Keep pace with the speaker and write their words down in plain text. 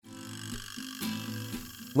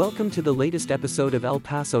Welcome to the latest episode of El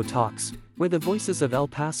Paso Talks, where the voices of El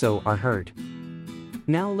Paso are heard.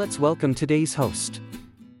 Now let's welcome today's host.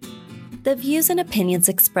 The views and opinions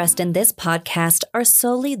expressed in this podcast are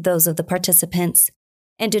solely those of the participants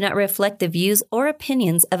and do not reflect the views or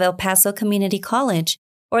opinions of El Paso Community College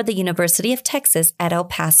or the University of Texas at El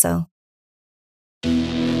Paso.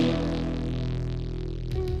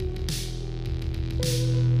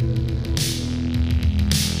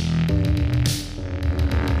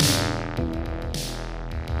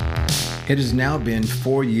 It has now been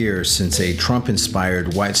 4 years since a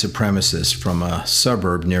Trump-inspired white supremacist from a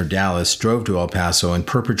suburb near Dallas drove to El Paso and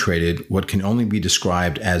perpetrated what can only be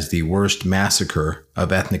described as the worst massacre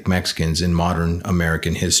of ethnic Mexicans in modern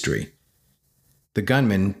American history. The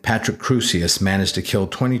gunman, Patrick Crusius, managed to kill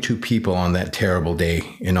 22 people on that terrible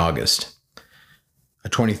day in August. A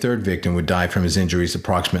 23rd victim would die from his injuries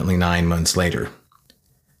approximately 9 months later.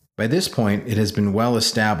 By this point, it has been well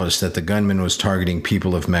established that the gunman was targeting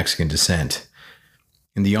people of Mexican descent.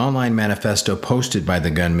 In the online manifesto posted by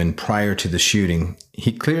the gunman prior to the shooting,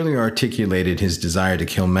 he clearly articulated his desire to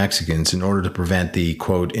kill Mexicans in order to prevent the,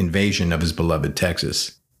 quote, invasion of his beloved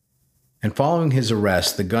Texas. And following his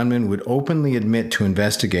arrest, the gunman would openly admit to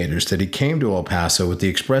investigators that he came to El Paso with the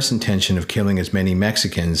express intention of killing as many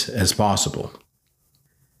Mexicans as possible.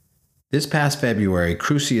 This past February,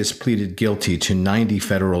 Crusius pleaded guilty to 90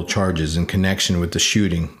 federal charges in connection with the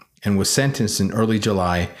shooting and was sentenced in early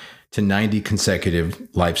July to 90 consecutive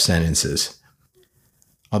life sentences.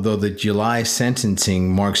 Although the July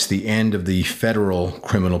sentencing marks the end of the federal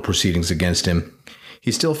criminal proceedings against him,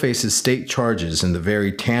 he still faces state charges and the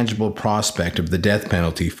very tangible prospect of the death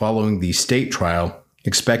penalty following the state trial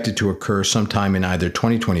expected to occur sometime in either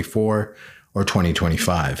 2024 or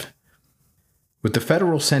 2025. With the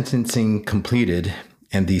federal sentencing completed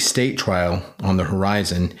and the state trial on the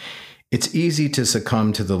horizon, it's easy to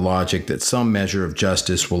succumb to the logic that some measure of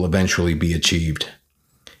justice will eventually be achieved.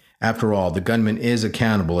 After all, the gunman is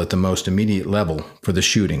accountable at the most immediate level for the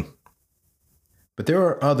shooting. But there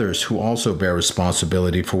are others who also bear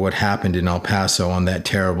responsibility for what happened in El Paso on that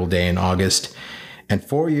terrible day in August. And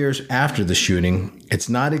 4 years after the shooting, it's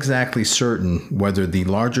not exactly certain whether the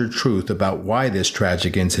larger truth about why this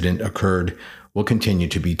tragic incident occurred will continue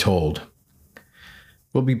to be told.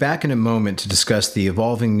 We'll be back in a moment to discuss the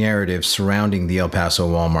evolving narrative surrounding the El Paso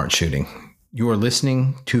Walmart shooting. You are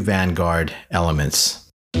listening to Vanguard Elements.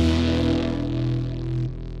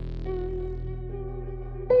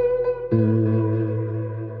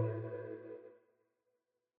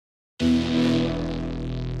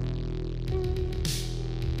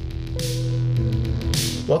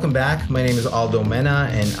 Welcome back. My name is Aldo Mena,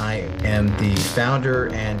 and I am the founder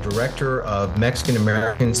and director of Mexican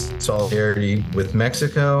Americans Solidarity with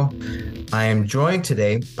Mexico. I am joined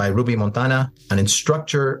today by Ruby Montana, an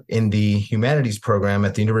instructor in the humanities program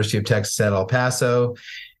at the University of Texas at El Paso,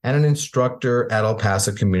 and an instructor at El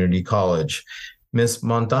Paso Community College. Ms.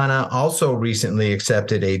 Montana also recently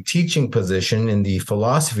accepted a teaching position in the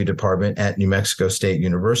philosophy department at New Mexico State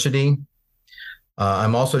University.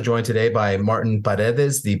 I'm also joined today by Martin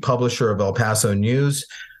Paredes, the publisher of El Paso News.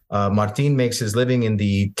 Martin makes his living in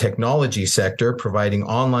the technology sector, providing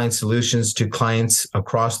online solutions to clients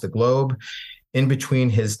across the globe. In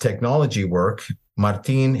between his technology work,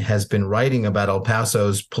 Martin has been writing about El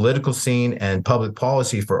Paso's political scene and public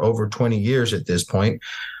policy for over 20 years at this point.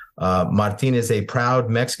 Martin is a proud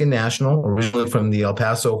Mexican national, originally from the El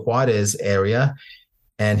Paso Juarez area,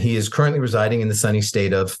 and he is currently residing in the sunny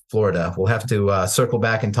state of Florida. We'll have to circle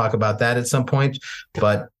back and talk about that at some point,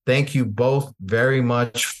 but thank you both very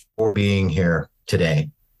much for being here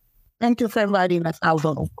today. Thank you for inviting us,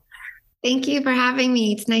 Aldo. Thank you for having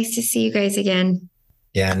me. It's nice to see you guys again.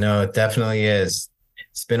 Yeah, no, it definitely is.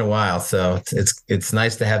 It's been a while, so it's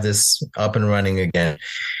nice to have this up and running again.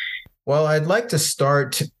 Well, I'd like to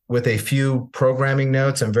start with a few programming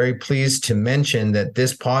notes. I'm very pleased to mention that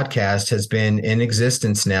this podcast has been in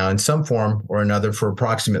existence now in some form or another for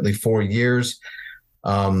approximately 4 years.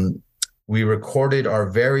 We recorded our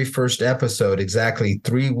very first episode exactly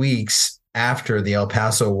 3 weeks after the El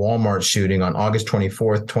Paso Walmart shooting on August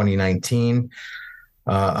 24th, 2019.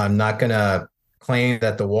 I'm not going to claim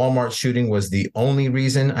that the Walmart shooting was the only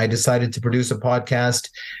reason I decided to produce a podcast,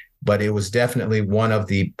 but it was definitely one of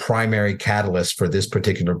the primary catalysts for this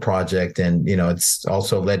particular project. And, you know, it's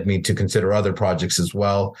also led me to consider other projects as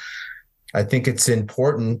well. I think it's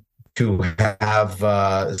important to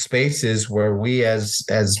have spaces where we as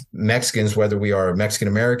Mexicans, whether we are Mexican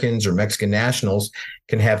Americans or Mexican nationals,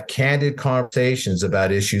 can have candid conversations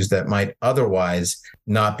about issues that might otherwise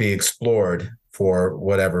not be explored for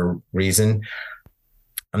whatever reason.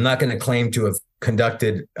 I'm not going to claim to have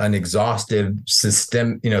conducted an exhaustive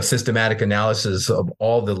systematic analysis of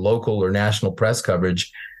all the local or national press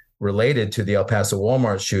coverage related to the El Paso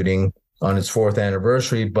Walmart shooting on its 4th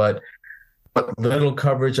anniversary. But what little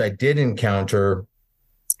coverage I did encounter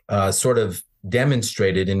sort of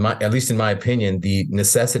demonstrated, at least in my opinion, the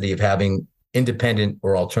necessity of having independent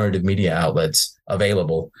or alternative media outlets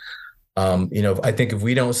available. I think if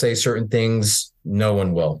we don't say certain things, no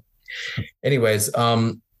one will. Anyways,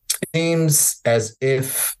 it seems as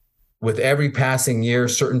if with every passing year,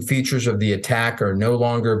 certain features of the attack are no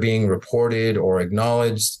longer being reported or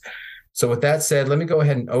acknowledged. So with that said, let me go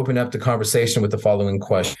ahead and open up the conversation with the following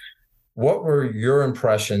question. What were your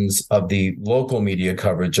impressions of the local media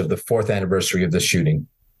coverage of the 4th anniversary of the shooting?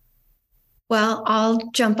 Well, I'll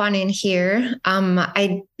jump on in here.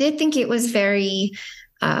 I did think it was very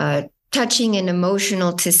touching and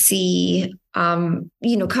emotional to see,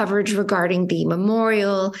 coverage regarding the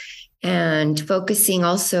memorial and focusing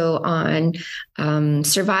also on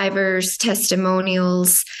survivors'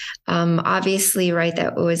 testimonials. Obviously, right,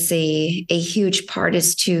 that was a huge part,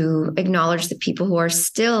 is to acknowledge the people who are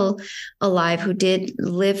still alive, who did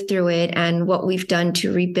live through it, and what we've done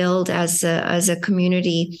to rebuild as a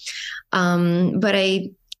community. But I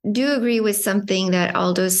do agree with something that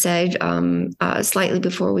Aldo said slightly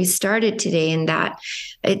before we started today, in that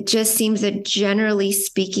it just seems that generally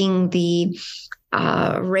speaking, the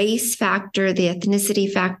race factor, the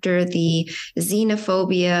ethnicity factor, the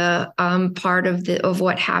xenophobia part of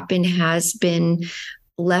what happened has been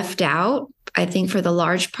left out, I think, for the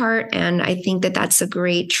large part. And I think that that's a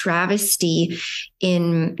great travesty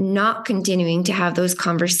in not continuing to have those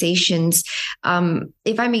conversations.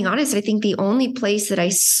 If I'm being honest, I think the only place that I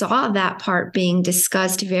saw that part being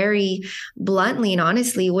discussed very bluntly and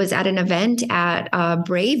honestly was at an event at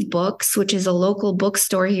Brave Books, which is a local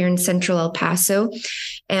bookstore here in central El Paso.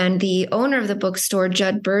 And the owner of the bookstore,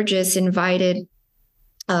 Judd Burgess, invited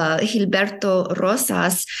Gilberto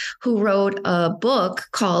Rosas, who wrote a book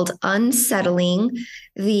called Unsettling: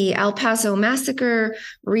 The El Paso Massacre,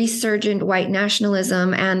 Resurgent White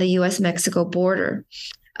Nationalism, and the U.S.-Mexico Border.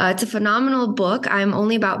 It's a phenomenal book. I'm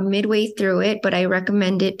only about midway through it, but I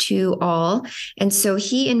recommend it to all. And so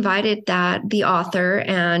he invited the author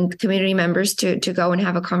and community members to go and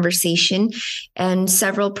have a conversation. And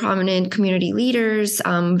several prominent community leaders,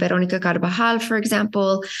 Veronica Carvajal, for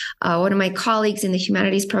example, one of my colleagues in the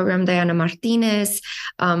humanities program, Diana Martinez,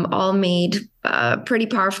 all made pretty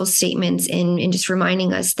powerful statements in just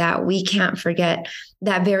reminding us that we can't forget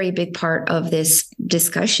that very big part of this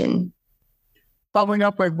discussion. Following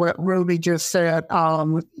up with what Ruby just said,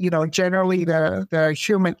 generally the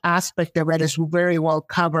human aspect of it is very well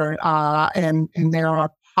covered, and there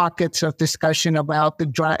are pockets of discussion about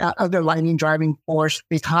the underlying driving force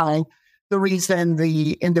behind the reason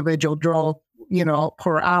the individual drove,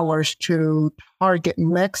 for hours to target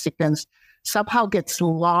Mexicans, somehow gets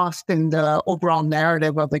lost in the overall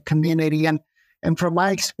narrative of the community. And from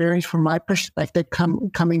my experience, from my perspective,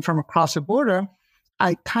 coming from across the border,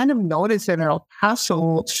 I kind of noticed in El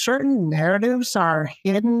Paso, certain narratives are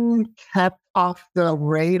hidden, kept off the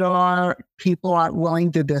radar. People aren't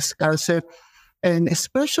willing to discuss it. And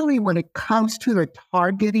especially when it comes to the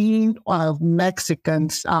targeting of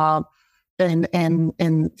Mexicans,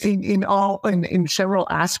 in several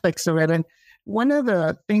aspects of it. And one of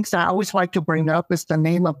the things I always like to bring up is the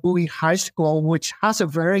name of Bowie High School, which has a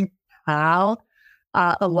very proud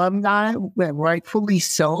alumni, rightfully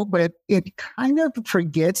so, but it kind of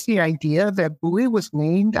forgets the idea that Bowie was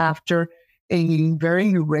named after a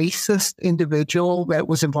very racist individual that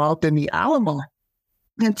was involved in the Alamo.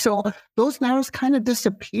 And so those narratives kind of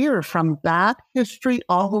disappear from that history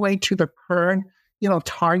all the way to the current,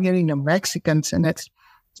 targeting of Mexicans. And it's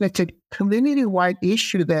a community-wide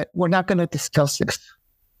issue that we're not going to discuss this.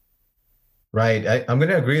 Right. I'm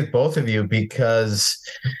going to agree with both of you because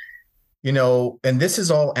and this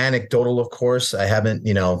is all anecdotal, of course. I haven't,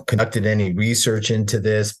 conducted any research into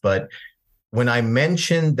this, but when I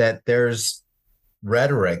mentioned that there's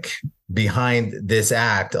rhetoric behind this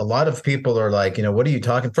act, a lot of people are like, what are you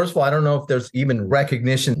talking? First of all, I don't know if there's even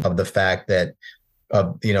recognition of the fact that,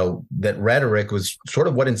 that rhetoric was sort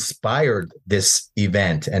of what inspired this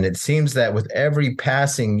event. And it seems that with every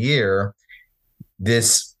passing year,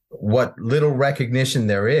 what little recognition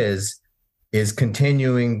there is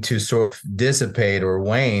continuing to sort of dissipate or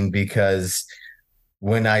wane, because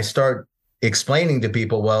when I start explaining to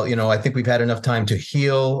people, well, I think we've had enough time to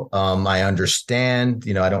heal. I understand,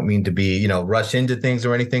 I don't mean to be, rush into things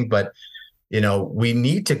or anything, but, we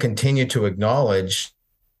need to continue to acknowledge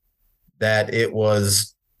that it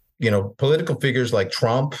was, political figures like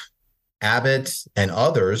Trump, Abbott, and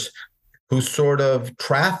others who sort of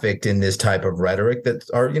trafficked in this type of rhetoric that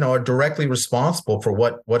are directly responsible for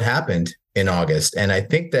what happened in August. And I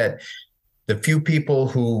think that the few people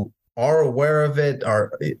who are aware of it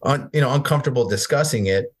are uncomfortable discussing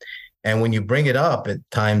it. And when you bring it up at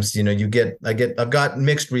times, I've got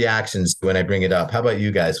mixed reactions when I bring it up. How about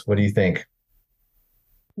you guys? What do you think?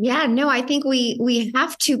 Yeah, no, I think we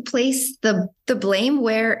have to place the blame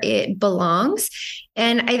where it belongs.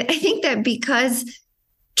 And I think that because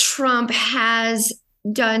Trump has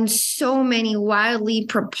done so many wildly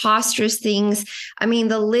preposterous things, I mean,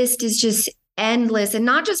 the list is just endless, and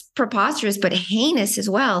not just preposterous, but heinous as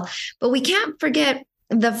well. But we can't forget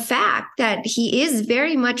the fact that he is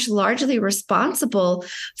very much largely responsible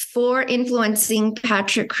for influencing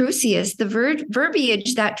Patrick Crusius. The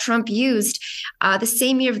verbiage that Trump used the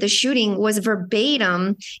same year of the shooting was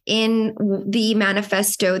verbatim in the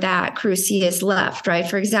manifesto that Crusius left, right?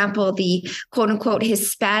 For example, the quote unquote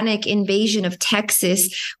Hispanic invasion of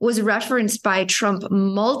Texas was referenced by Trump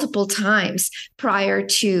multiple times prior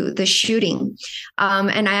to the shooting.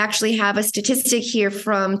 And I actually have a statistic here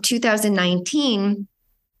from 2019.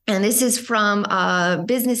 And this is from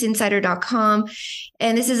businessinsider.com.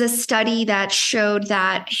 And this is a study that showed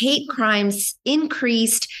that hate crimes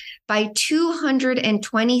increased by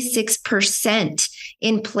 226%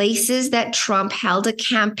 in places that Trump held a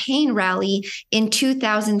campaign rally in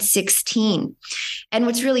 2016. And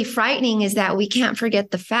what's really frightening is that we can't forget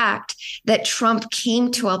the fact that Trump came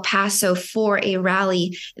to El Paso for a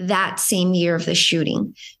rally that same year of the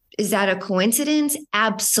shooting. Is that a coincidence?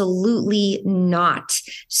 Absolutely not.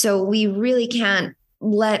 So we really can't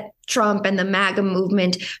let Trump and the MAGA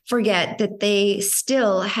movement forget that they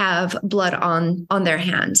still have blood on their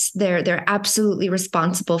hands. They're absolutely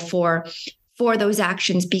responsible for those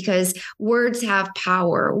actions, because words have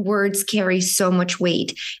power. Words carry so much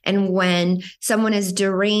weight. And when someone is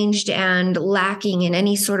deranged and lacking in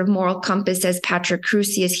any sort of moral compass, as Patrick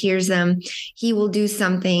Crusius hears them, he will do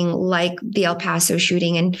something like the El Paso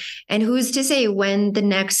shooting. And who's to say when the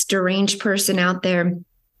next deranged person out there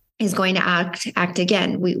is going to act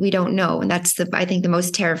again? We don't know. And that's I think the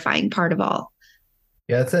most terrifying part of all.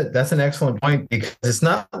 Yeah, that's an excellent point, because it's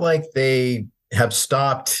not like they have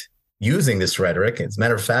stopped using this rhetoric. As a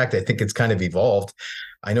matter of fact, I think it's kind of evolved.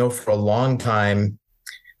 I know for a long time,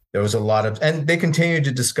 there was a lot of, and they continue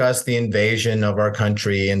to discuss the invasion of our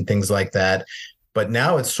country and things like that. But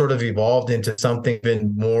now it's sort of evolved into something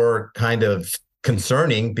even more kind of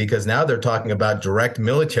concerning, because now they're talking about direct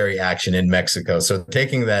military action in Mexico. So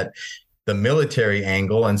taking the military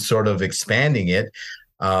angle and sort of expanding it.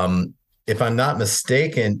 If I'm not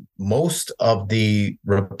mistaken, most of the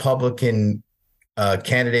Republican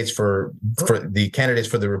candidates for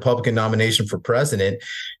the Republican nomination for president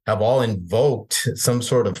have all invoked some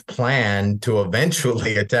sort of plan to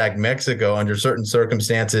eventually attack Mexico under certain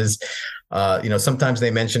circumstances. Sometimes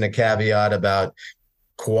they mention a caveat about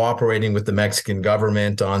cooperating with the Mexican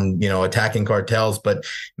government on, attacking cartels, but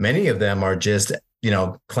many of them are just,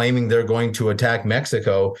 claiming they're going to attack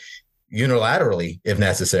Mexico unilaterally if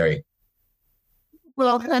necessary.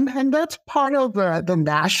 Well, and that's part of the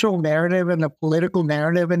national narrative and the political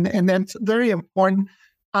narrative, and that's very important.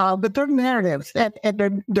 But they're narratives,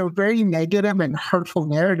 and they're very negative and hurtful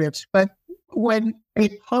narratives. But when a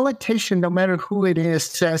politician, no matter who it is,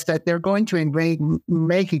 says that they're going to invade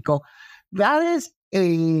Mexico, that is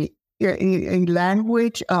a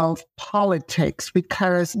language of politics,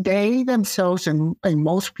 because they themselves and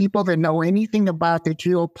most people that know anything about the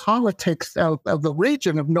geopolitics of the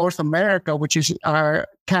region of North America, which is our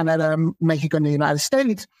Canada, Mexico, and the United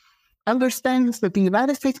States, understands that the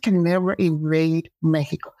United States can never invade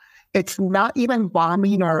Mexico. It's not even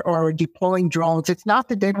bombing or deploying drones. It's not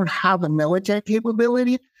that they don't have a military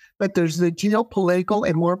capability, but there's the geopolitical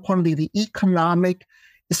and, more importantly, the economic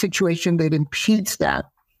situation that impedes that.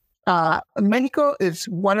 Mexico is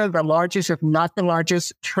one of the largest, if not the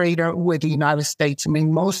largest, trader with the United States. I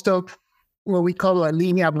mean, most of what we call a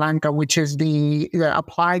línea blanca, which is the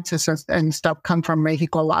appliances and stuff, come from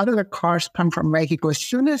Mexico. A lot of the cars come from Mexico. As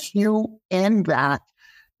soon as you end that,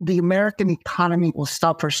 the American economy will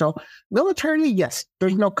suffer. So militarily, yes,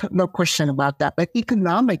 there's no question about that. But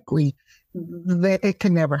economically, it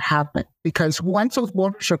can never happen, because once those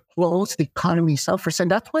borders are closed, the economy suffers. And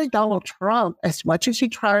that's why Donald Trump, as much as he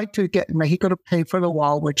tried to get Mexico to pay for the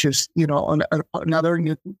wall, which is, another,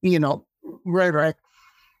 rhetoric,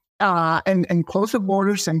 and close the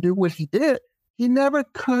borders and do what he did, he never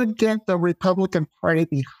could get the Republican Party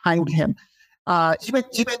behind him. Even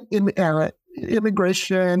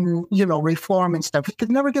immigration, reform and stuff, he could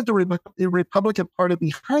never get the Republican Party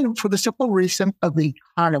behind him for the simple reason of the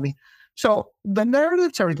economy. So the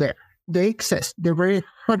narratives are there. They exist. They're very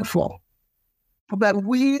hurtful. But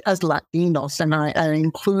we as Latinos, and I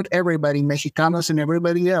include everybody, Mexicanos and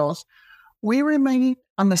everybody else, we remain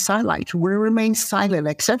on the sidelines. We remain silent,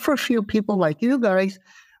 except for a few people like you guys.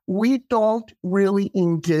 We don't really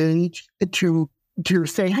engage to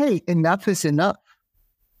say, hey, enough is enough.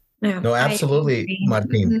 No, absolutely,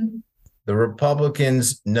 Martin. Mm-hmm. The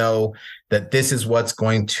Republicans know that this is what's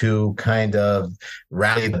going to kind of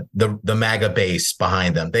rally the MAGA base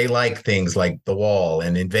behind them. They like things like the wall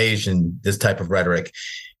and invasion, this type of rhetoric.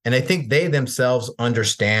 And I think they themselves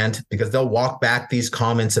understand, because they'll walk back these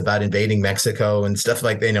comments about invading Mexico and stuff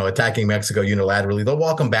like, attacking Mexico unilaterally. They'll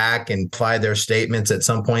walk them back and apply their statements at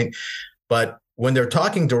some point. But when they're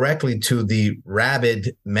talking directly to the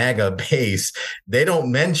rabid MAGA base, they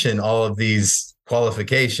don't mention all of these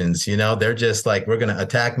qualifications. They're just like, we're going to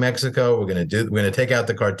attack Mexico. We're going to take out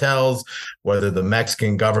the cartels, whether the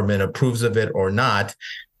Mexican government approves of it or not.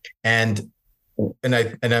 And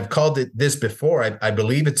I've called it this before. I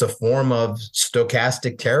believe it's a form of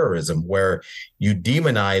stochastic terrorism, where you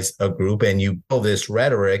demonize a group and you pull this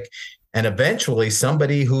rhetoric, and eventually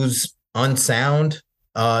somebody who's unsound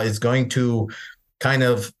is going to kind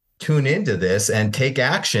of tune into this and take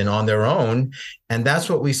action on their own. And that's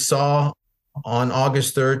what we saw on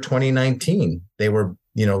August 3rd, 2019. They were,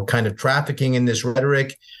 kind of trafficking in this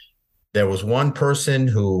rhetoric. There was one person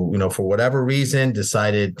who, for whatever reason,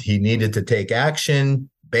 decided he needed to take action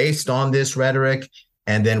based on this rhetoric.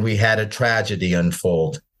 And then we had a tragedy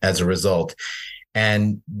unfold as a result.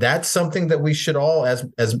 And that's something that we should all,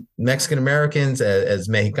 as Mexican Americans, as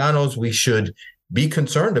Mexicanos, we should be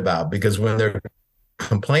concerned about, because when they're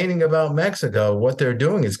complaining about Mexico, what they're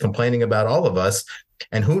doing is complaining about all of us.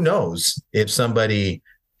 And who knows if somebody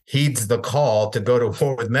heeds the call to go to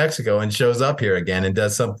war with Mexico and shows up here again and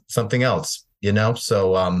does something else,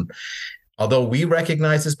 So although we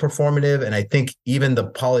recognize this performative, and I think even the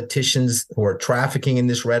politicians who are trafficking in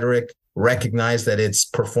this rhetoric recognize that it's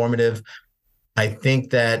performative, I think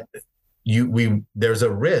that there's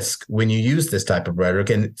a risk when you use this type of rhetoric.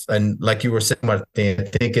 And like you were saying, Martin, I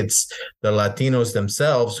think it's the Latinos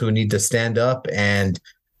themselves who need to stand up and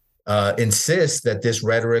insist that this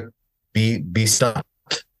rhetoric be stopped.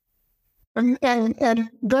 And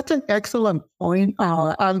that's an excellent point,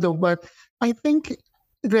 Aldo. But I think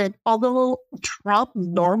that although Trump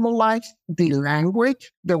normalized the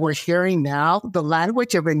language that we're hearing now, the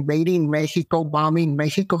language of invading Mexico, bombing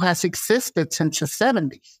Mexico, has existed since the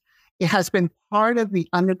 70s. It has been part of the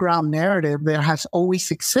underground narrative that has always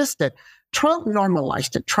existed. Trump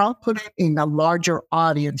normalized it. Trump put it in a larger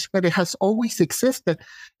audience, but it has always existed.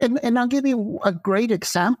 And I'll give you a great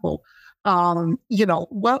example. On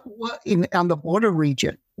the border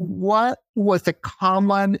region, what was the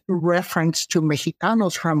common reference to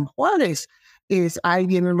Mexicanos from Juárez is ahí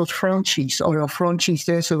vienen los fronchis, or the fronchis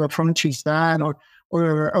this, or the fronchis that,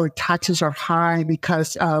 or taxes are high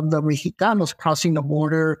because of the Mexicanos crossing the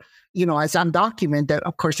border, as undocumented.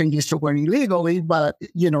 Of course, they used the word illegally, but,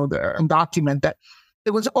 they're undocumented.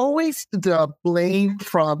 It was always the blame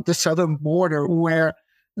from the southern border, where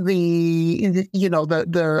the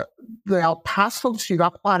El Paso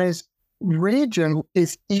Ciudad Juárez region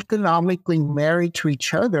is economically married to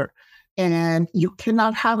each other. And you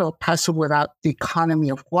cannot have El Paso without the economy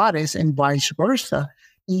of Juárez, and vice versa.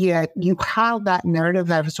 Yet you have that narrative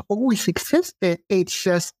that has always existed. It's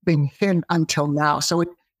just been hidden until now. So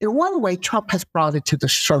in one way, Trump has brought it to the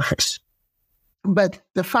surface. But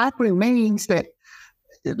the fact remains that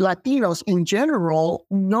Latinos in general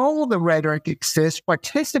know the rhetoric exists,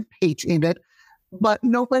 participate in it, but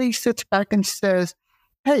nobody sits back and says,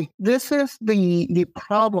 hey, this is the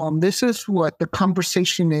problem. This is what the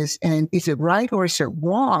conversation is. And is it right or is it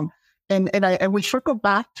wrong? And we circle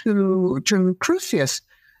back to Crucius.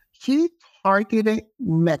 He targeted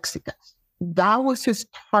Mexicans. That was his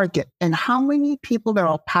target. And how many people in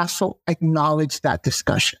El Paso acknowledge that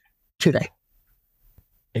discussion today?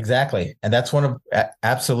 Exactly. And that's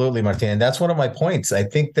absolutely, Martin. And that's one of my points. I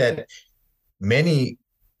think that many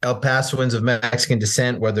El Pasoans of Mexican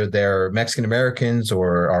descent, whether they're Mexican Americans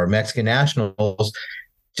or are Mexican nationals,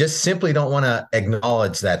 just simply don't want to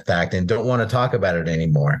acknowledge that fact and don't want to talk about it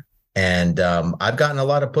anymore. And I've gotten a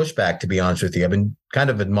lot of pushback, to be honest with you. I've been kind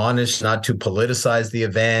of admonished not to politicize the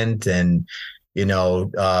event and,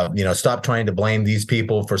 stop trying to blame these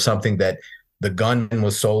people for something that the gunman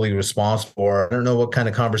was solely responsible for. I don't know what kind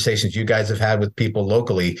of conversations you guys have had with people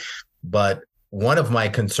locally, but one of my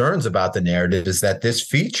concerns about the narrative is that this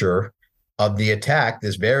feature of the attack,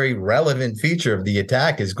 this very relevant feature of the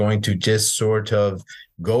attack, is going to just sort of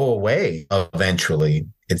go away eventually.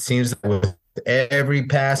 It seems that with every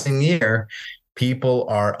passing year, people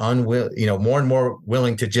are more and more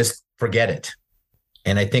willing to just forget it.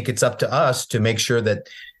 And I think it's up to us to make sure that,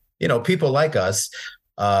 people like us,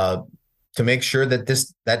 to make sure that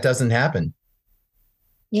that doesn't happen.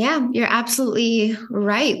 Yeah, you're absolutely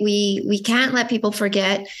right. We can't let people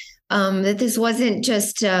forget that this wasn't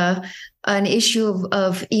just an issue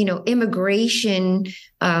of immigration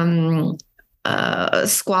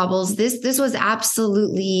squabbles. This was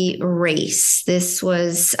absolutely race. This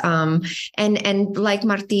was and like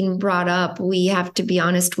Martin brought up, we have to be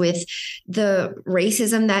honest with the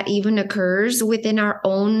racism that even occurs within our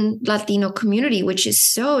own Latino community, which is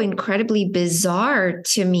so incredibly bizarre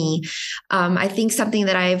to me. I think something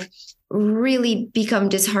that I've really become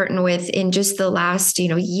disheartened with in just the last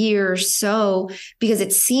year or so, because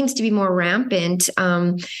it seems to be more rampant,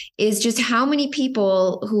 is just how many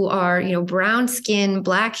people who are brown skin,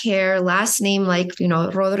 black hair, last name like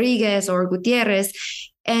Rodriguez or Gutierrez,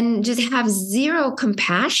 and just have zero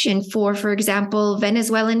compassion for example,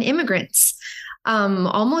 Venezuelan immigrants.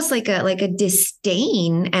 Almost like a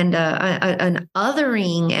disdain and an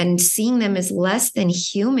othering, and seeing them as less than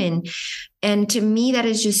human. And to me, that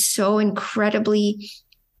is just so incredibly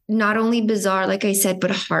not only bizarre, like I said, but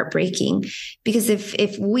heartbreaking. Because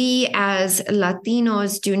if we as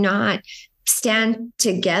Latinos do not stand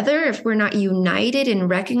together, if we're not united in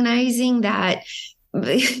recognizing that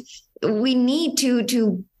we need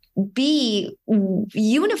to be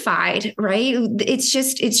unified, right? It's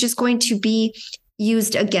just going to be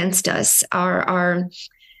used against us. Our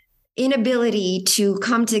inability to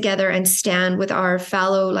come together and stand with our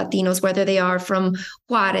fellow Latinos, whether they are from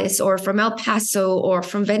Juarez or from El Paso or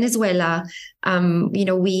from Venezuela.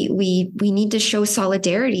 We need to show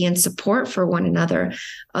solidarity and support for one another.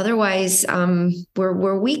 Otherwise,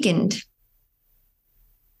 we're weakened.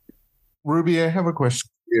 Ruby, I have a question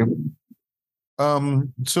for you.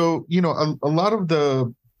 So, a lot of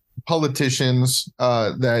the politicians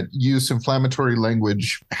that use inflammatory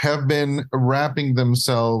language have been wrapping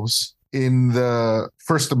themselves in the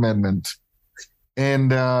First Amendment.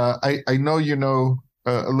 And I know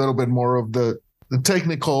a little bit more of the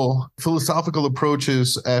technical, philosophical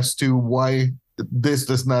approaches as to why this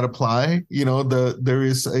does not apply. There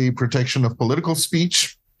is a protection of political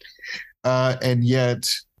speech, and yet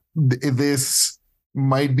this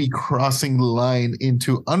might be crossing the line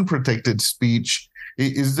into unprotected speech.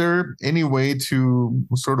 Is there any way to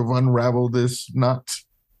sort of unravel this knot?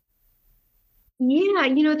 Yeah,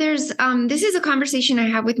 there's this is a conversation I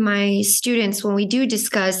have with my students when we do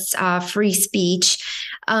discuss free speech.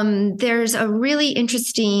 There's a really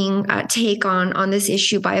interesting take on this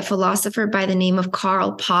issue by a philosopher by the name of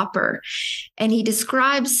Karl Popper. And he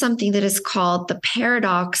describes something that is called the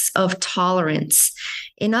paradox of tolerance.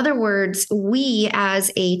 In other words, we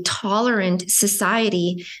as a tolerant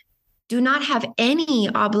society do not have any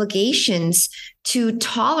obligations to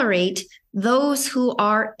tolerate those who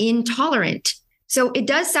are intolerant. So it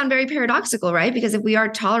does sound very paradoxical, right? Because if we are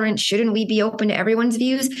tolerant, shouldn't we be open to everyone's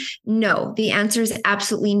views? No, the answer is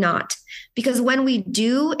absolutely not. Because when we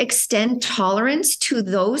do extend tolerance to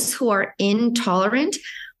those who are intolerant,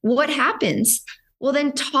 what happens? Well,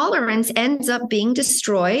 then tolerance ends up being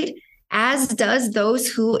destroyed, as does those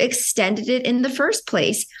who extended it in the first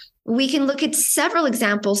place. We can look at several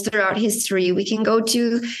examples throughout history. We can go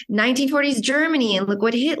to 1940s Germany and look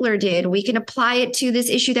what Hitler did. We can apply it to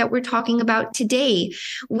this issue that we're talking about today.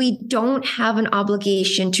 We don't have an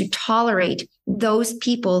obligation to tolerate those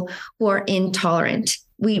people who are intolerant.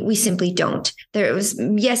 We simply don't.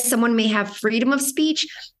 Yes, someone may have freedom of speech,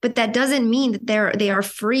 but that doesn't mean that they are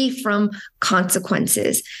free from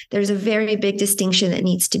consequences. There's a very big distinction that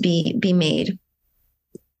needs to be made.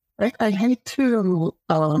 I hate to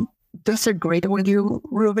disagree with you,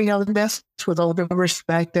 Ruby, on this, with all due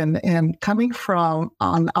respect, and coming from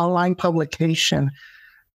an online publication,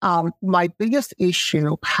 my biggest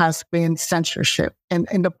issue has been censorship. And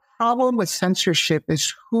the problem with censorship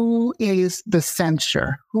is who is the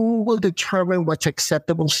censor? Who will determine what's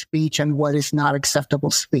acceptable speech and what is not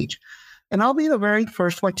acceptable speech? And I'll be the very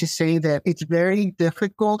first one to say that it's very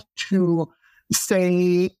difficult to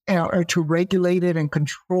say or to regulate it and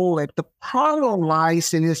control it. The problem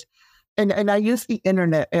lies in this, and I use the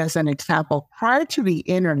internet as an example. Prior to the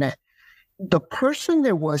internet, the person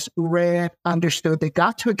that was read, understood, they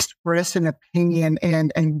got to express an opinion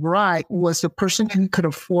and write was the person who could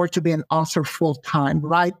afford to be an author full-time,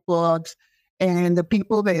 write books, and the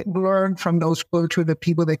people that learned from those books were the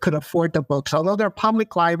people that could afford the books. Although they're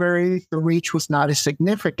public libraries, the reach was not as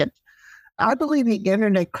significant. I believe the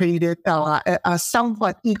internet created a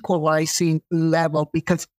somewhat equalizing level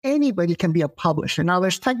because anybody can be a publisher. Now,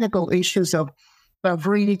 there's technical issues of of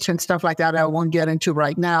reach and stuff like that I won't get into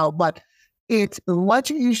right now, but it's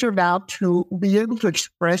much easier now to be able to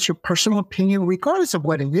express your personal opinion, regardless of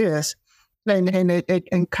what it is. And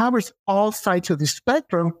it covers all sides of the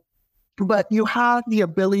spectrum, but you have the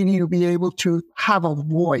ability to be able to have a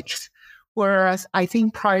voice. Whereas I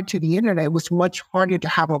think prior to the internet, it was much harder to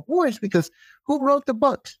have a voice because who wrote the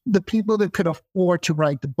books? The people that could afford to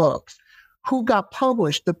write the books. Who got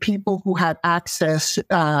published? The people who had access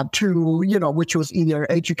to, which was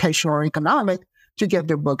either educational or economic, to get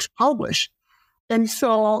their books published. And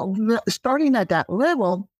so starting at that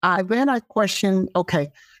level, I questioned,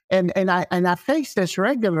 okay, and I face this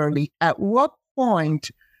regularly. At what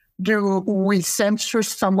point do we censor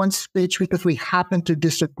someone's speech because we happen to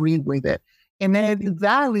disagree with it? And then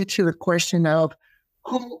that leads to the question of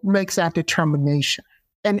who makes that determination?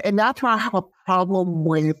 And that's why I have a problem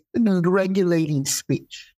with regulating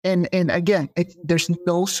speech. And again, there's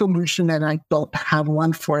no solution, and I don't have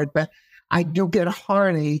one for it, but I do get a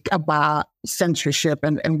heartache about censorship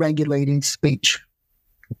and regulating speech.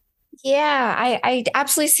 Yeah, I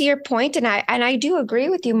absolutely see your point, and I do agree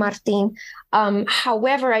with you, Martin.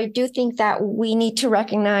 However, I do think that we need to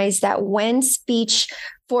recognize that when speech,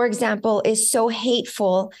 for example, is so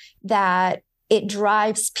hateful that it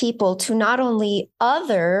drives people to not only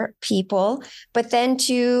other people, but then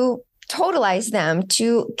to totalize them,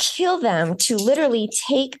 to kill them, to literally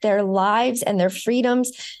take their lives and their freedoms,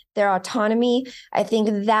 their autonomy. I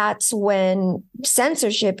think that's when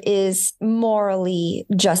censorship is morally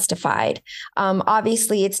justified.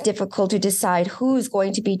 Obviously, it's difficult to decide who's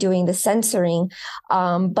going to be doing the censoring.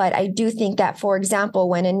 But I do think that, for example,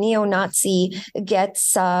 when a neo-Nazi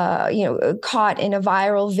gets caught in a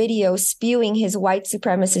viral video spewing his white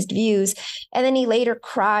supremacist views, and then he later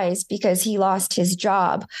cries because he lost his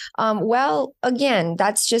job. Well, again,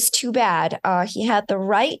 that's just too bad. He had the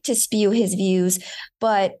right to spew his views,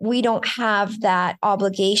 but we don't have that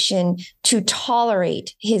obligation to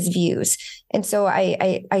tolerate his views. And so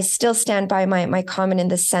I still stand by my comment in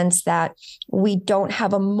the sense that we don't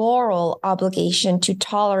have a moral obligation to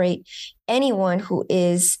tolerate anyone who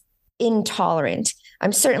is intolerant.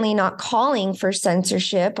 I'm certainly not calling for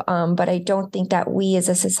censorship, but I don't think that we as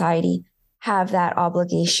a society have that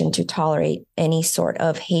obligation to tolerate any sort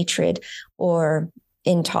of hatred or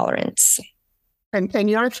intolerance. And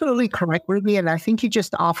you're absolutely correct, Ruby, and I think you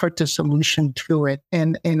just offered the solution to it.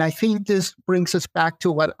 And I think this brings us back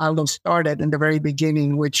to what Aldo started in the very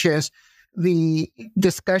beginning, which is the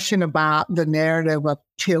discussion about the narrative of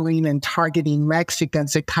killing and targeting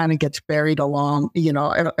Mexicans. It kind of gets buried along,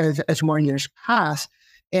 as more years pass.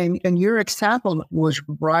 And your example was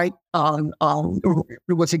right it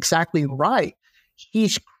was exactly right.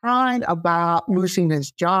 He's crying about losing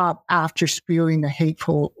his job after spewing the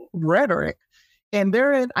hateful rhetoric. And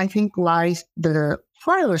therein, I think, lies the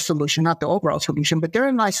part of the solution, not the overall solution, but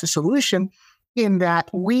therein lies the solution in that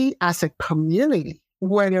we as a community,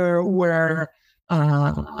 whether we're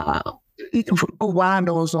Cubanos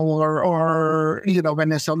or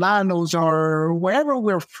Venezolanos or wherever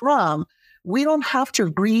we're from, we don't have to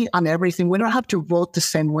agree on everything. We don't have to vote the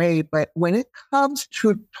same way. But when it comes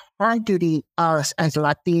to targeting us as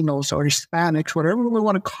Latinos or Hispanics, whatever we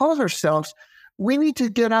want to call ourselves, we need to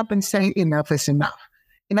get up and say enough is enough.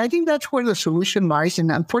 And I think that's where the solution lies.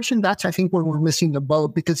 And unfortunately, that's, I think, where we're missing the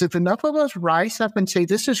boat. Because if enough of us rise up and say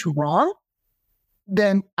this is wrong,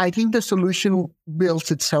 then I think the solution builds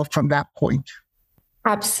itself from that point.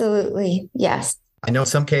 Absolutely. Yes. I know in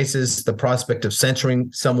some cases the prospect of censoring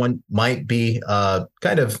someone might be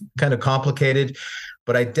kind of complicated,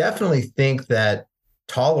 but I definitely think that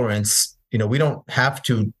tolerance, we don't have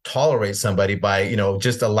to tolerate somebody by,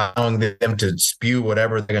 just allowing them to spew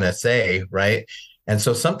whatever they're going to say, right? And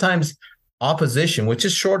so sometimes opposition, which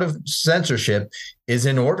is short of censorship, is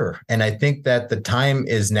in order. And I think that the time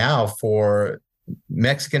is now for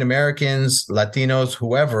Mexican Americans, Latinos,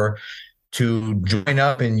 whoever, to join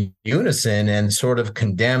up in unison and sort of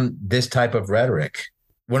condemn this type of rhetoric.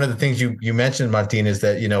 One of the things you mentioned, Martin, is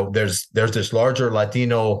that, there's this larger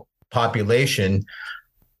Latino population.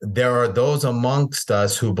 There are those amongst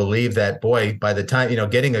us who believe that, boy, by the time,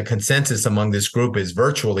 getting a consensus among this group is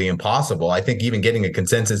virtually impossible. I think even getting a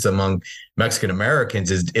consensus among Mexican Americans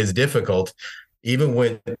is difficult, even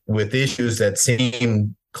with issues that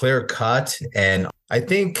seem clear cut. And I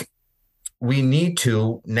think we need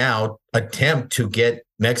to now attempt to get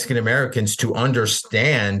Mexican Americans to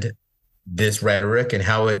understand this rhetoric and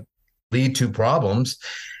how it lead to problems,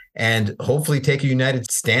 and hopefully take a united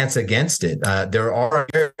stance against it. There are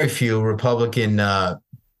very few Republican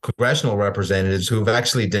congressional representatives who have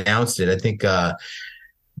actually denounced it. I think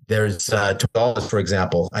There's Torres, for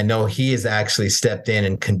example. I know he has actually stepped in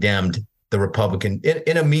and condemned the Republican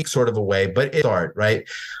in a meek sort of a way, but it's art, right?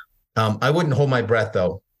 I wouldn't hold my breath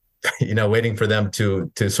though, waiting for them to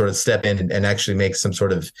sort of step in and actually make some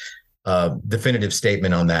sort of definitive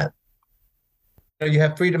statement on that. You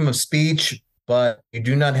have freedom of speech, but you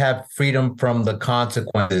do not have freedom from the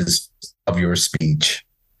consequences of your speech.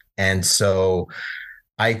 And so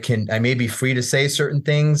I may be free to say certain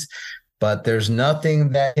things, but there's nothing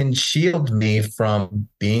that can shield me from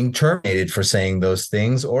being terminated for saying those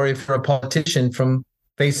things, or if you're a politician, from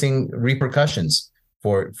facing repercussions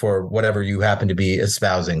for whatever you happen to be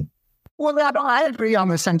espousing. Well, I agree on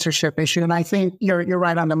the censorship issue, and I think you're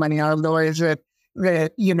right on the money, although is that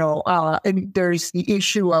and there's the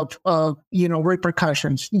issue of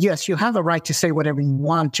repercussions. Yes, you have the right to say whatever you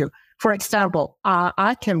want to. For example,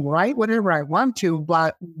 I can write whatever I want to,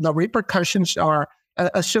 but the repercussions are,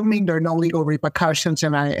 assuming there are no legal repercussions,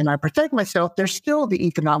 and I protect myself, there's still the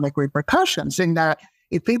economic repercussions in that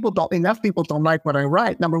if enough people don't like what I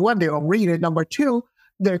write, number one, they don't read it. Number two,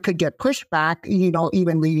 there could get pushback,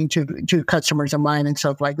 even leading to customers of mine and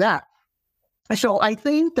stuff like that. So I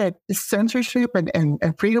think that censorship and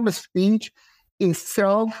freedom of speech is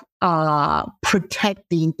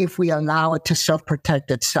self-protecting if we allow it to self-protect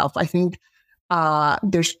itself. I think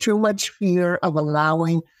there's too much fear of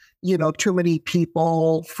allowing, too many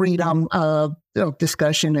people freedom of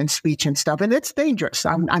discussion and speech and stuff. And it's dangerous.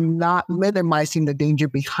 I'm not minimizing the danger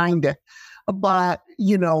behind it. But,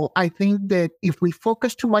 I think that if we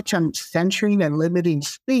focus too much on censoring and limiting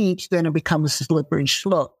speech, then it becomes a slippery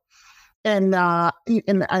slope. And I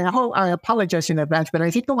apologize in advance, but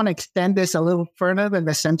I think I want to extend this a little further than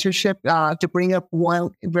the censorship to bring up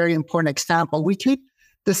one very important example. We keep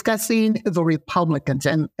discussing the Republicans,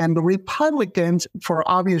 and the Republicans, for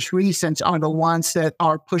obvious reasons, are the ones that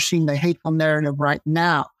are pushing the hateful narrative right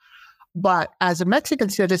now. But as a Mexican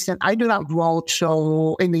citizen, I do not vote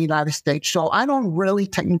in the United States, so I don't really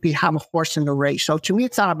technically have a horse in the race. So to me,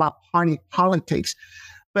 it's not about party politics.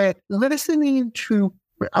 But listening to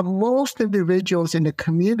most individuals in the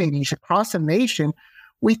communities across the nation,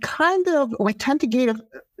 we tend to give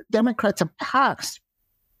Democrats a pass.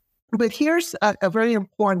 But here's a very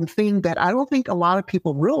important thing that I don't think a lot of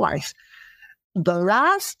people realize. The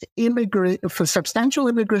last for substantial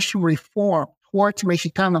immigration reform towards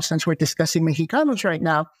Mexicanos, since we're discussing Mexicanos right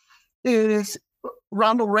now, is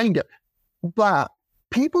Ronald Reagan. But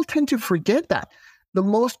people tend to forget that the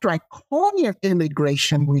most draconian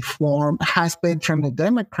immigration reform has been from the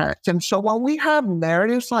Democrats. And so when we have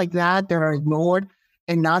narratives like that are ignored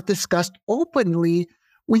and not discussed openly,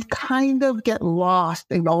 we kind of get lost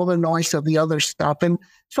in all the noise of the other stuff. And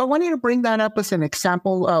so I wanted to bring that up as an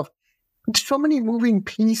example of so many moving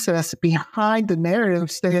pieces behind the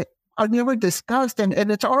narratives that are never discussed. And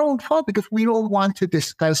it's our own fault because we don't want to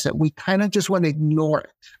discuss it. We kind of just want to ignore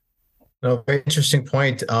it. No, very interesting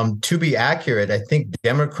point. To be accurate, I think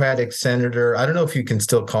Democratic Senator, I don't know if you can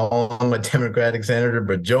still call him a Democratic Senator,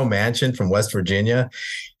 but Joe Manchin from West Virginia,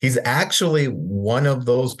 he's actually one of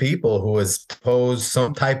those people who has proposed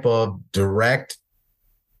some type of direct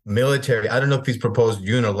military. I don't know if he's proposed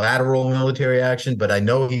unilateral military action, but I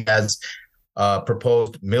know he has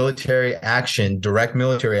proposed military action, direct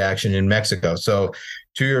military action in Mexico. So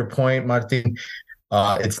to your point, Martin,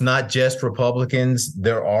 it's not just Republicans.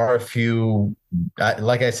 There are a few,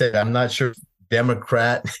 like I said, I'm not sure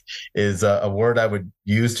Democrat is a word I would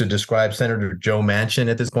use to describe Senator Joe Manchin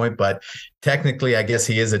at this point, but technically, I guess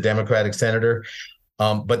he is a Democratic senator.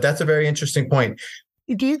 But that's a very interesting point.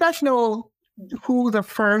 Do you guys know who the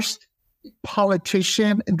first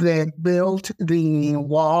politician that built the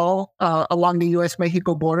wall along the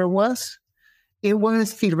U.S.-Mexico border was? It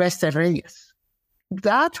was Silvestre Reyes.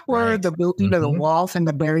 That's where the building of the walls and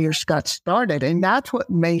the barriers got started. And that's what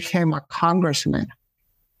made him a congressman.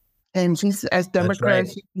 And he's, as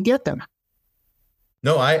Democrats, you can get them.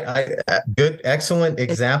 No, I good, excellent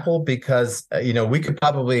example, because, we could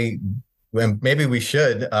probably, maybe we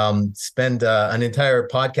should spend an entire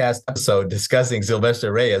podcast episode discussing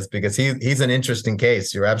Silvestre Reyes, because he's an interesting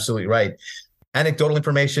case. You're absolutely right. Anecdotal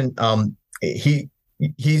information.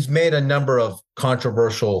 He's made a number of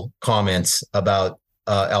controversial comments about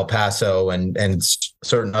El Paso and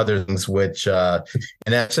certain other things, which and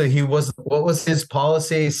actually what was his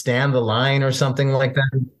policy? Stand the line or something like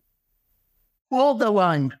that? Hold the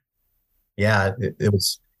line. Yeah, it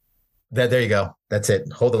was that. There you go. That's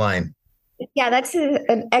it. Hold the line. Yeah, that's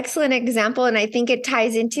an excellent example. And I think it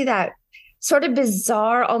ties into that sort of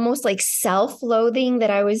bizarre, almost like self-loathing that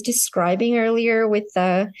I was describing earlier with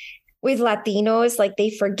Latinos. Like they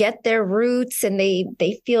forget their roots and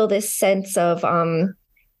they feel this sense of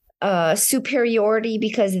superiority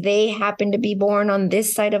because they happen to be born on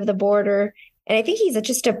this side of the border. And I think he's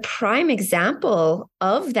just a prime example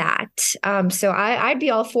of that. So I'd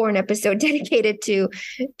be all for an episode dedicated to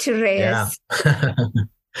Reyes. Yeah.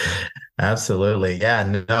 Absolutely.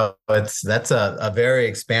 Yeah, no, that's a very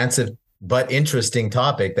expansive but interesting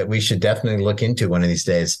topic that we should definitely look into one of these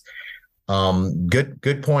days.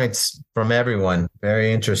 Good points from everyone.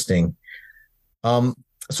 Very interesting.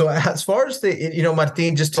 So as far as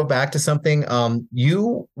Martin, just to go back to something,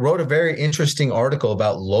 you wrote a very interesting article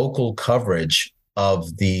about local coverage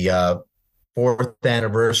of the fourth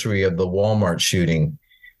anniversary of the Walmart shooting.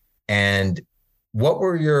 And what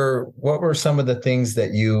were some of the things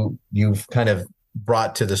that you've kind of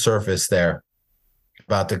brought to the surface there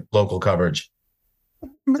about the local coverage?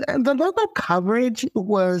 The local coverage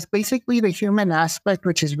was basically the human aspect,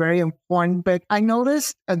 which is very important. But I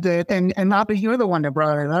noticed that, and Abby, you're the one that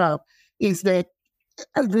brought it up, is that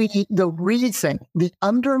the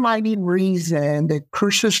underlying reason that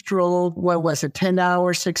Cruces drove, 10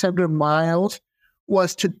 hours, 600 miles,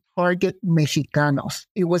 was to target Mexicanos.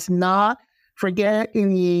 It was not, forget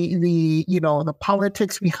the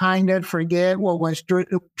politics behind it, forget what was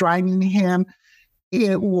driving him.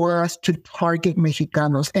 It was to target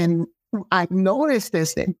Mexicanos. And I noticed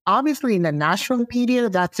this, that obviously in the national media,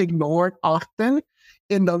 that's ignored often.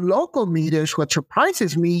 In the local media, what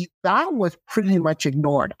surprises me, that was pretty much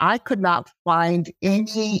ignored. I could not find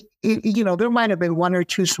any, there might have been one or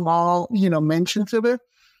two small, mentions of it,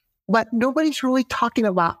 but nobody's really talking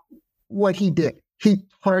about what he did. He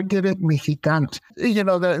targeted Mexicanos.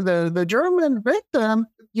 The German victim,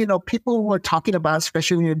 people were talking about,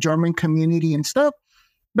 especially in the German community and stuff.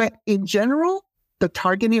 But in general, the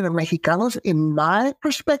targeting of Mexicanos, in my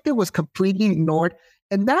perspective, was completely ignored.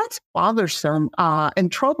 And that's bothersome and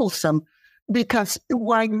troublesome because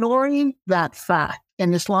we're ignoring that fact.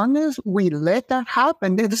 And as long as we let that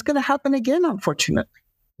happen, it's going to happen again, unfortunately.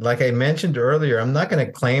 Like I mentioned earlier, I'm not going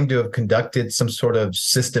to claim to have conducted some sort of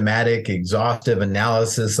systematic, exhaustive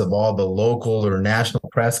analysis of all the local or national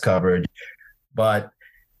press coverage. But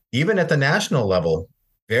even at the national level,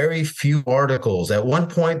 very few articles. At one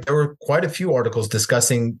point, there were quite a few articles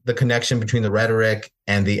discussing the connection between the rhetoric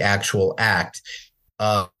and the actual act.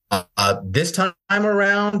 This time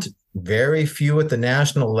around, very few at the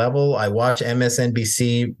national level. I watch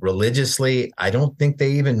MSNBC religiously. I don't think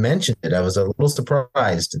they even mentioned it. I was a little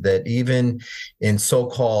surprised that even in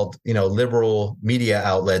so-called, liberal media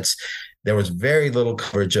outlets, there was very little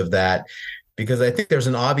coverage of that, because I think there's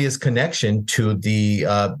an obvious connection to the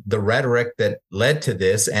rhetoric that led to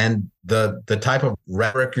this and the type of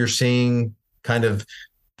rhetoric you're seeing kind of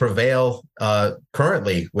prevail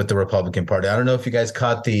currently with the Republican Party. I don't know if you guys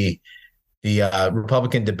caught the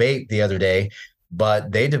Republican debate the other day,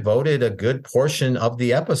 but they devoted a good portion of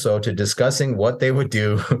the episode to discussing what they would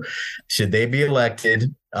do should they be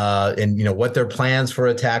elected, and what their plans for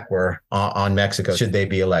attack were on Mexico should they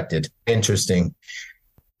be elected. Interesting.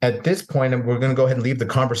 At this point, we're going to go ahead and leave the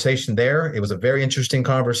conversation there. It was a very interesting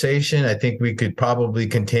conversation. I think we could probably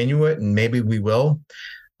continue it, and maybe we will.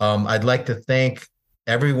 I'd like to thank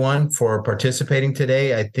everyone for participating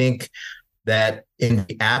today. I think that in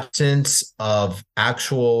the absence of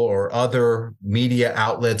actual or other media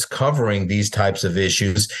outlets covering these types of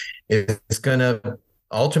issues, it's going to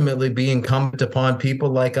ultimately be incumbent upon people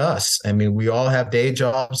like us. I mean, we all have day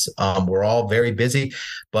jobs. We're all very busy,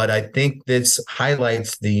 but I think this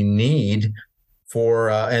highlights the need for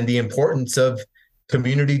and the importance of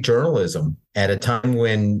community journalism at a time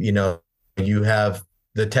when, you have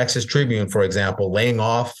the Texas Tribune, for example, laying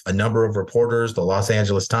off a number of reporters, the Los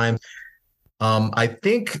Angeles Times. I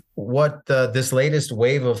think what this latest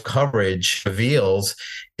wave of coverage reveals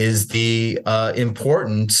is the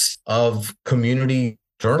importance of community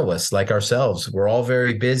journalists like ourselves. We're all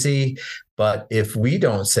very busy, but if we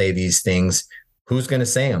don't say these things, who's going to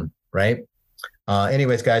say them, right?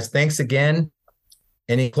 Anyways, guys, thanks again.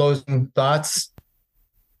 Any closing thoughts?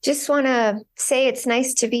 Just want to say it's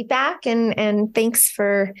nice to be back, and thanks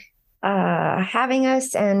for having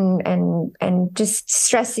us and just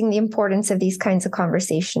stressing the importance of these kinds of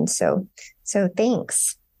conversations. So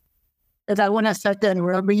thanks. And I want to second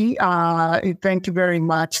Ruby. Thank you very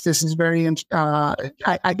much. This is very,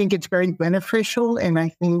 I think it's very beneficial. And I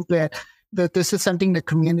think that this is something the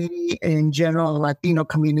community in general, Latino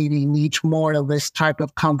community, needs more of this type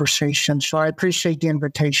of conversation. So I appreciate the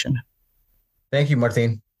invitation. Thank you,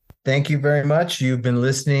 Martin. Thank you very much. You've been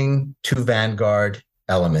listening to Vanguard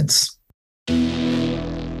Elements.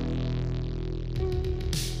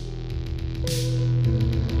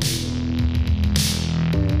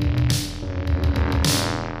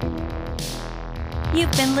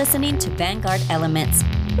 You've been listening to Vanguard Elements,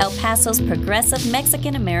 El Paso's progressive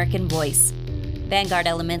Mexican-American voice. Vanguard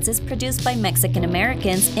Elements is produced by Mexican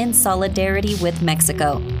Americans in solidarity with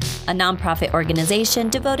Mexico, a nonprofit organization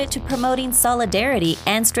devoted to promoting solidarity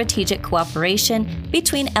and strategic cooperation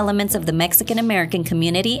between elements of the Mexican American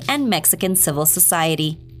community and Mexican civil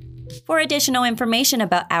society. For additional information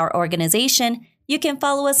about our organization, you can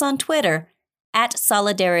follow us on Twitter at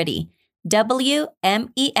Solidarity,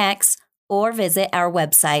 WMEX, or visit our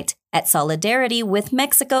website at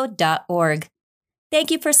solidaritywithmexico.org. Thank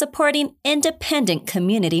you for supporting independent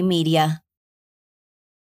community media.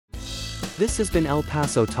 This has been El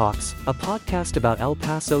Paso Talks, a podcast about El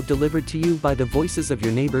Paso delivered to you by the voices of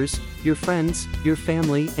your neighbors, your friends, your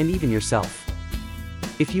family, and even yourself.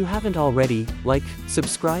 If you haven't already, like,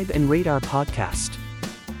 subscribe, and rate our podcast.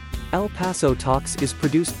 El Paso Talks is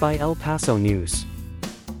produced by El Paso News.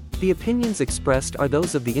 The opinions expressed are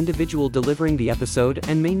those of the individual delivering the episode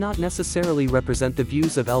and may not necessarily represent the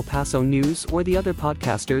views of El Paso News or the other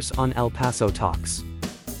podcasters on El Paso Talks.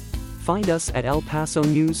 Find us at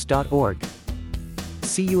elpasonews.org.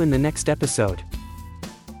 See you in the next episode.